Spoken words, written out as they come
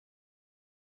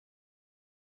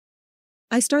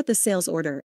I start the sales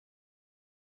order,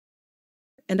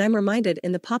 and I'm reminded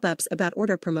in the pop-ups about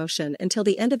order promotion until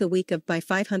the end of the week of buy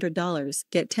 $500,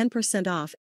 get 10%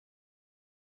 off,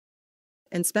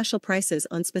 and special prices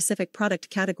on specific product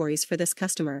categories for this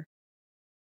customer.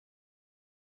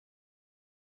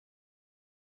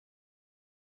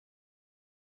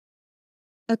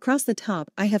 Across the top,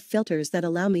 I have filters that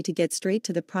allow me to get straight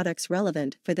to the products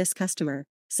relevant for this customer,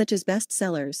 such as best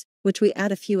sellers, which we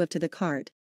add a few of to the cart,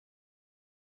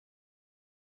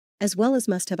 as well as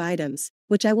must-have items,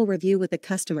 which I will review with the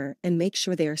customer and make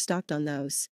sure they are stocked on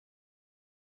those.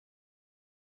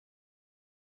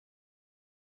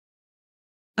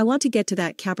 I want to get to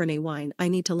that Cabernet wine I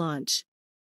need to launch.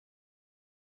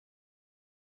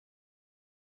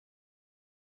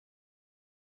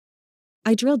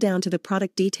 I drill down to the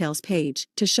product details page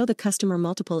to show the customer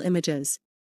multiple images,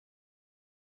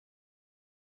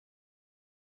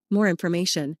 more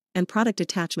information, and product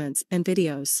attachments and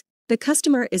videos. The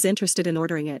customer is interested in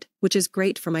ordering it, which is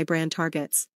great for my brand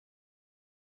targets.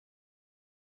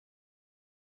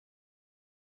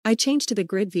 I change to the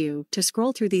grid view to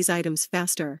scroll through these items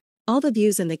faster. All the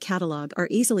views in the catalog are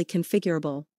easily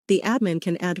configurable. The admin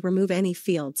can add or remove any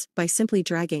fields by simply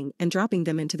dragging and dropping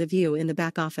them into the view in the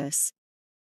back office.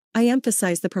 I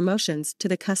emphasize the promotions to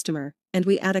the customer, and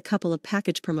we add a couple of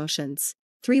package promotions.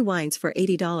 3 wines for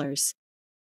 $80.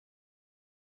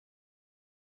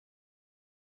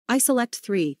 I select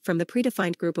 3 from the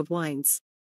predefined group of wines.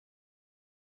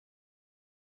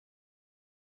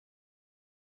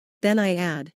 Then I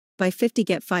add, buy 50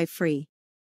 get 5 free.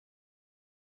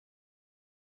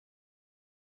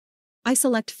 I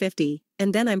select 50,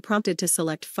 and then I'm prompted to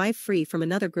select 5 free from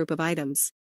another group of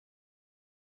items.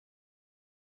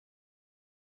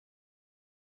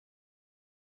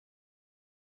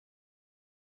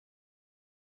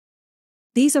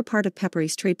 These are part of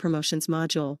Pepperi's Trade Promotions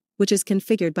module, which is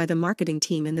configured by the marketing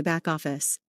team in the back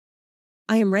office.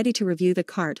 I am ready to review the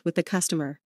cart with the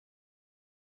customer.